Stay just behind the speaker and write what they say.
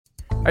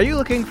Are you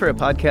looking for a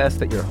podcast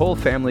that your whole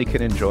family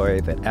can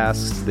enjoy that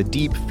asks the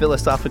deep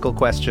philosophical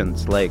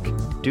questions like,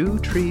 do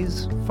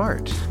trees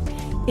fart?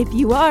 If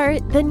you are,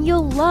 then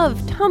you'll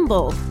love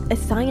Tumble, a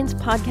science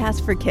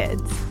podcast for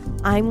kids.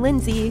 I'm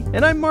Lindsay.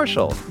 And I'm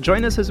Marshall.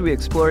 Join us as we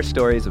explore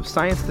stories of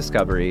science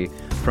discovery,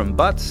 from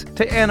butts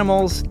to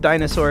animals,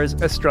 dinosaurs,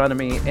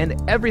 astronomy,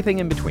 and everything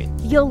in between.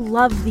 You'll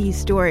love these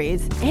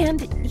stories,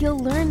 and you'll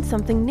learn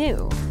something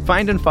new.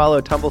 Find and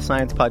follow Tumble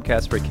Science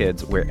Podcast for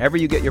Kids wherever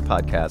you get your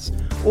podcasts,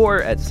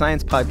 or at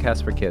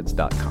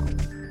sciencepodcastforkids.com.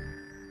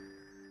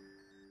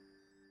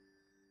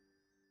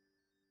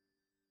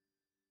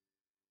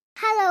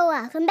 Hello,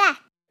 welcome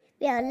back.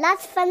 We have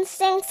lots of fun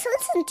things to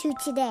listen to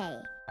today.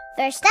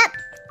 First up,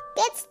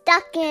 it's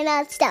talking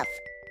about stuff.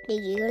 Do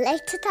you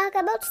like to talk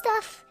about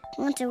stuff?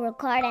 Want to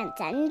record and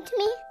send it to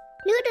me?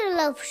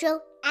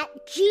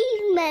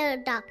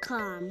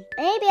 noodleloafshow@gmail.com.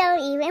 Maybe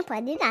I'll even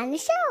put it on the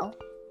show.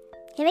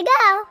 Here we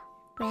go.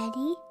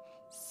 Ready,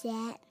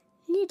 set,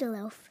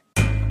 noodleloaf.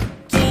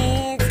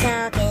 Kids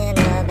talking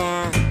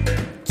about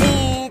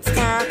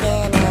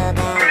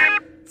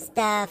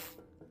stuff.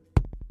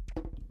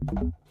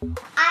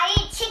 I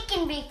ate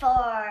chicken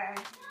before.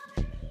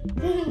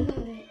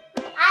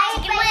 I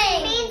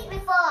ate beans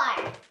before.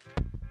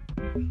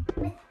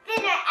 With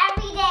dinner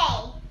every day.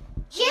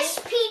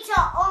 Just pizza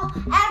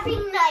every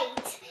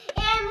night.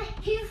 And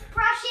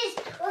toothbrushes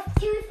with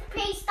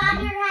toothpaste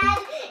on your head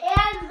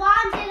and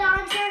laundry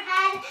on your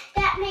head.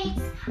 That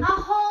makes a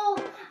whole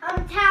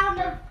town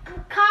of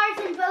cars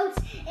and boats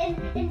and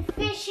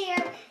fish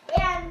here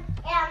and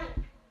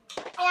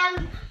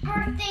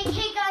birthday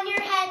cake on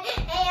your head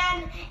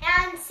and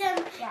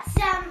some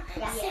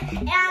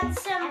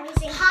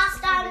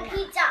pasta and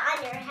pizza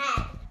on your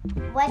head.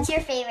 What's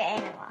your favorite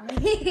animal?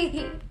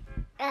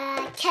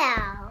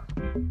 Cow.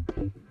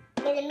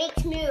 And it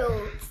makes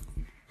moves.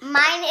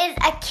 Mine is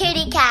a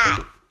kitty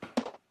cat.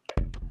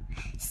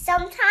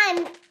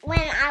 Sometimes when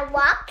I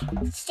walk,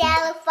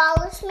 Stella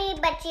follows me,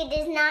 but she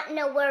does not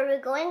know where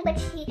we're going.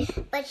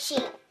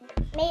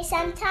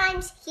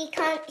 Sometimes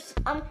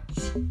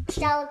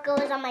Stella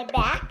goes on my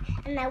back,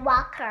 and I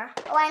walk her.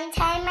 One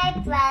time my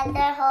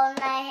brother held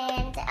my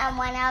hand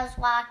when I was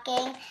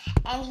walking,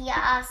 and he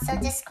also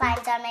just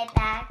climbed on my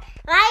back.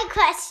 My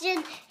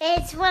question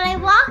is, when I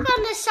walk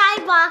on the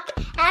sidewalk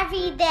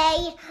every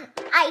day,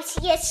 I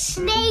see a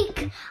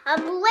snake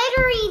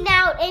littering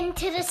out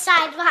into the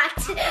sidewalk.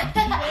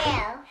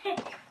 Yeah.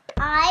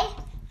 I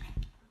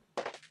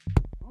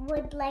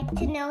would like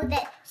to know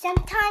that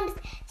sometimes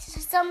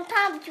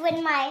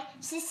when my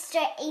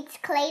sister eats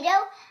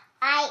Play-Doh,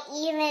 I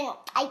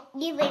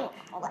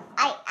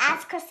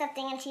ask her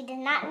something and she did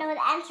not know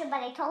the answer,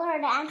 but I told her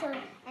the answer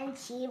and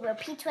she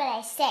repeats what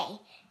I say.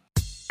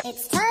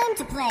 It's time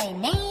to play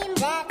Name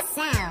That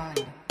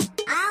Sound.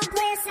 I'll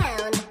play a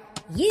sound.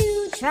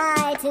 You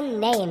try to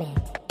name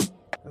it.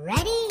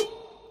 Ready?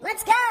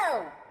 Let's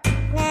go!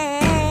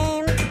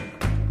 Name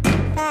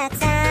that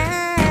sound.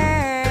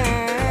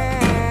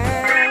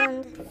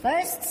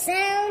 First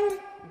sound,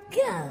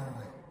 go.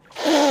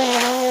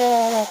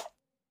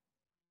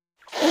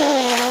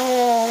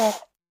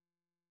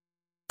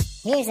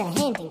 Here's a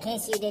hint in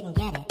case you didn't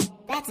get it.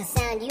 That's a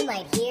sound you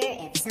might hear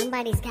if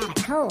somebody's got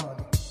a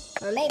cold.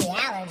 Or maybe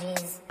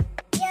allergies.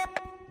 Yep,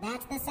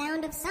 that's the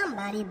sound of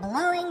somebody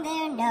blowing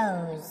their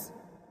nose.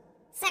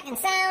 Second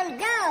sound,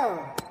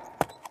 go!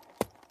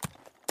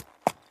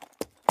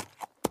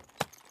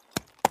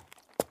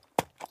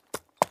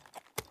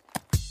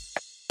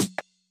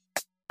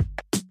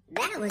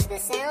 That was the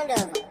sound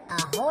of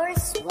a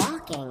horse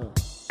walking.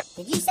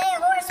 Did you say a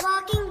horse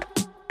walking?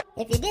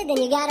 If you did, then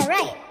you got it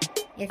right.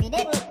 If you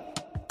didn't,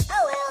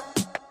 oh well.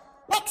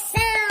 Next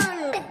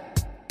sound!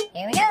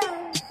 Here we go.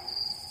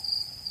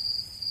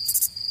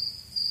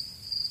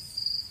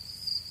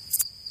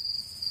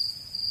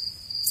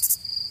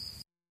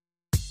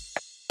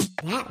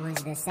 That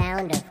was the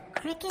sound of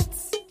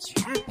crickets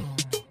chirping.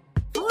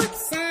 Fourth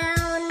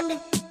sound,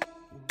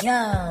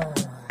 go.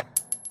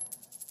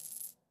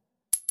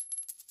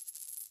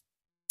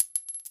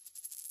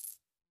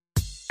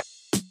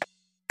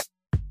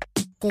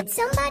 Did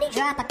somebody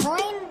drop a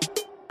coin?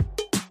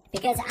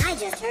 Because I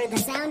just heard the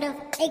sound of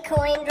a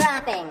coin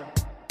dropping.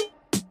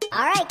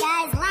 All right,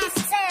 guys, last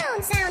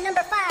sound. Sound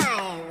number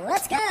 5.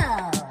 Let's go.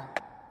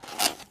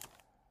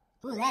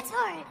 Ooh, that's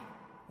hard.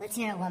 Let's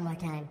hear it one more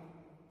time.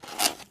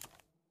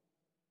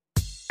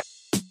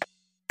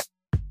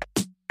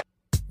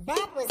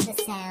 That was the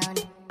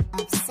sound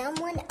of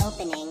someone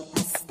opening a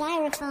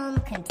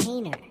styrofoam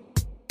container.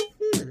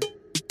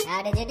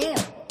 How did you do?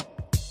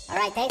 All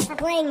right, thanks for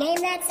playing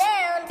Name That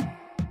Sound.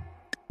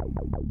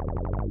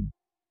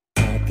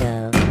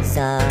 Echo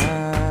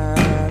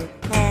song,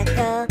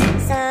 echo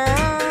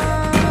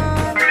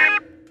song.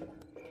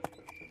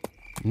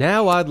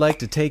 Now I'd like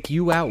to take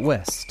you out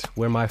west,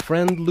 where my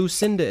friend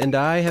Lucinda and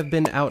I have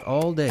been out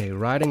all day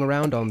riding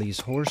around on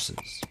these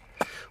horses.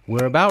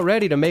 We're about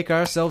ready to make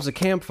ourselves a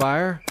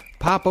campfire,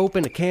 pop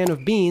open a can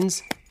of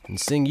beans, and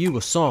sing you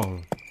a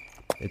song.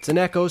 It's an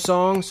echo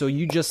song, so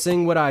you just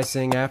sing what I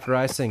sing after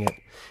I sing it.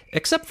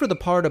 Except for the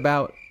part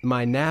about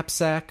my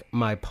knapsack,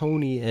 my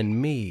pony,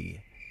 and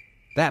me.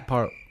 That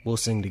part we'll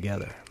sing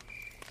together.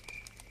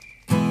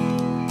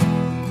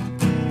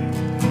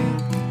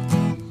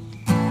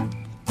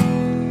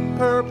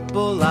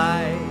 Purple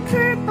light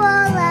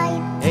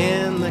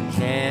in the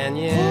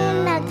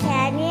canyon.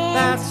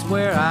 That's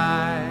where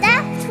I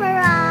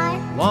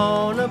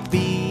wanna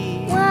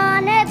be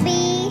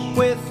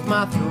with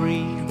my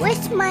three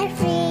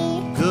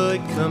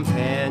good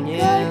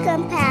companions.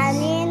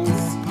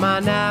 My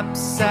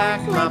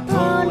knapsack, my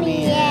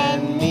pony,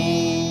 and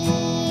me.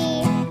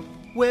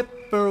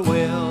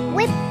 Whippoorwill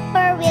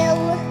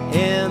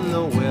in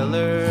the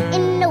willer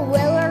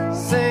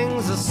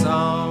sings a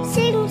song,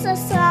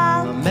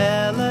 a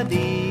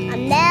melody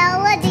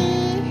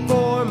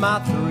for my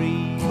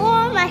three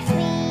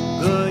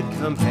good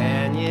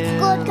companions.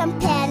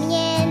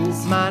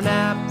 My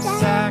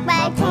knapsack,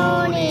 my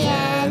pony,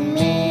 and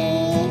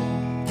me.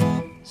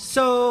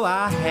 So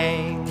I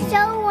hang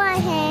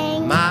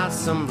my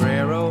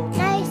sombrero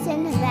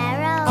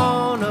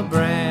on a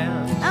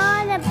branch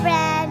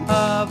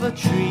of a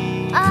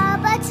tree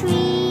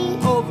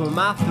over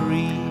my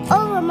three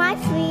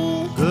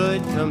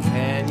good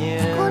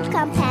companions.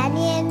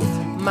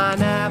 My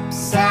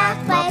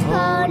knapsack, my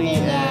pony,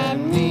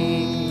 and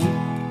me.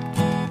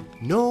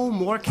 No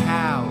more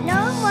cows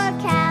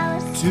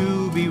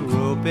to be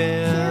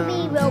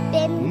roping.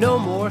 No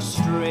more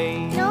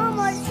strays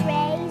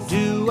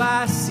do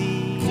I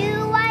see.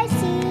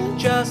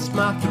 Just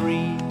my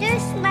three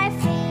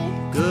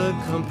good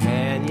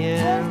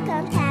companions.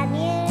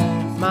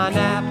 My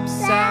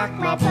knapsack,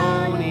 my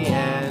pony,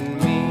 and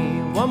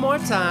me. One more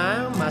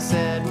time, I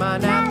said my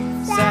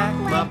knapsack,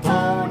 my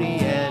pony,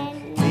 and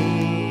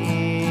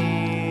me.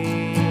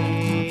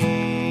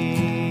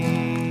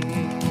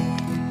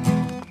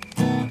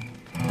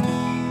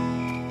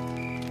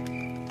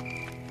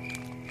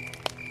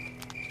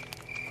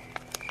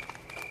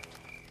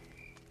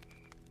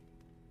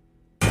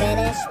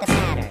 Finish the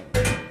pattern.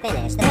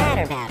 Finish the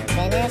pattern.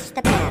 Finish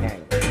the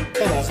pattern.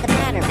 Finish the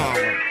pattern.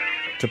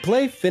 To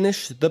play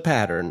Finish the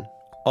Pattern,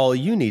 all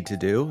you need to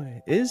do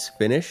is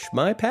finish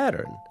my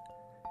pattern.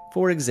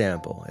 For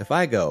example, if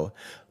I go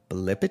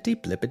blippity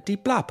blippity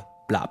blop,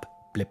 blop,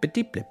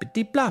 blippity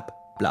blippity blop,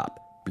 blop,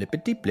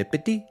 blippity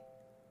blippity,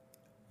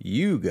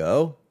 you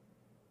go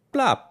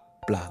blop,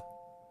 blop.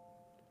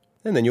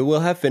 And then you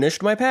will have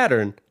finished my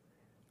pattern.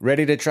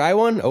 Ready to try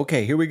one?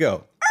 Okay, here we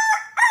go.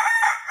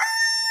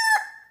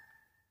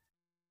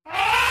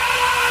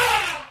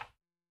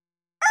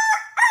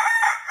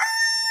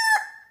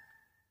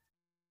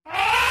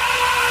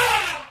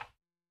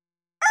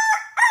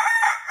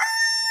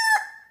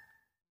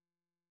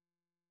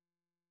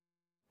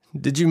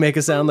 Did you make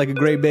it sound like a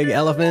great big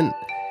elephant?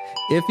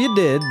 If you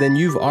did, then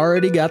you've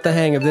already got the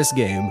hang of this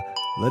game.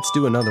 Let's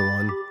do another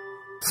one.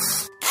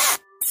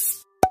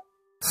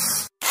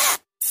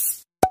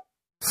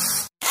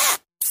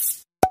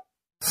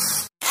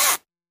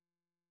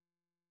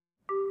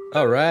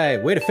 All right,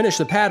 way to finish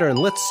the pattern.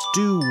 Let's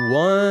do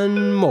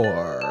one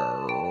more.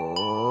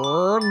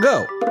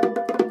 Go.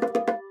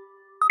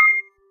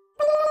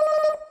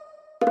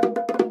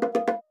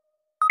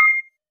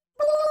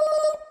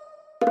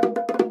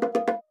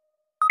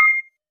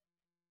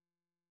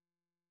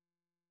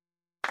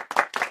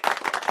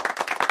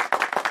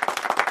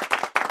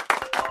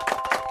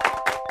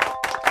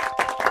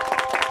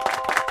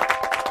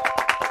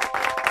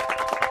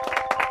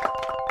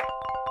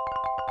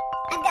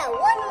 I've got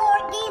one more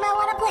game I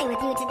want to play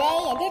with you today,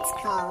 and it's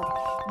called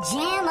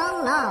Jam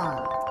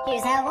Along.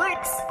 Here's how it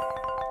works.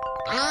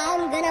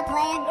 I'm gonna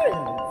play a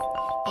groove,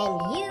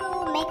 and you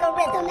make a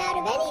rhythm out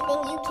of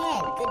anything you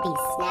can. Could be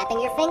snapping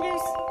your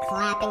fingers,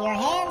 clapping your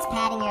hands,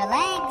 patting your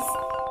legs,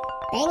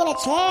 banging a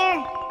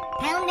chair,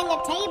 pounding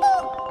a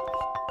table,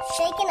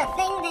 shaking a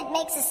thing that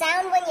makes a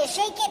sound when you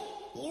shake it.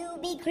 You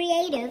be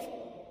creative.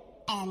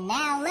 And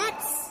now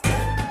let's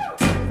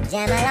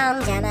jam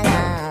along, jam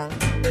along.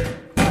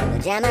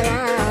 Jam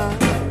along.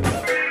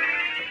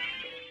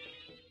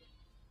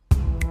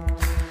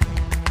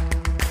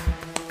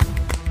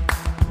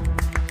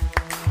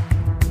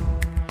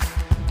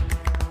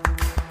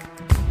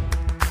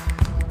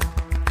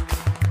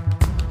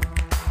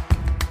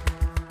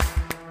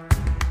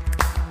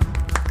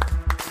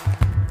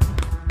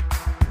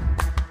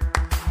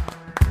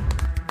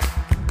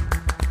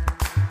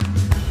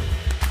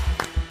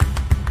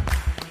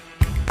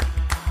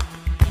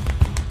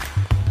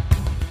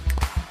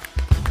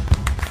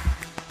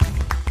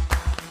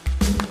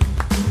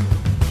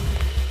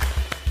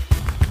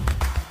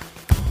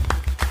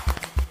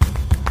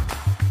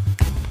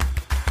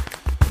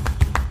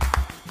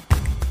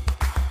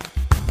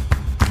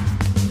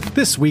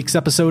 This week's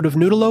episode of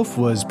Noodle Loaf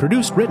was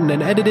produced, written,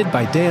 and edited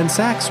by Dan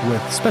Sachs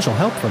with special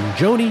help from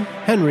Joni,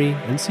 Henry,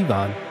 and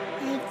Sivan.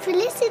 Thanks for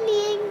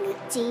listening.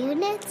 See you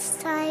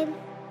next time.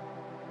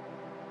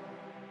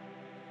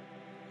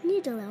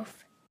 Noodle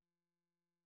Loaf.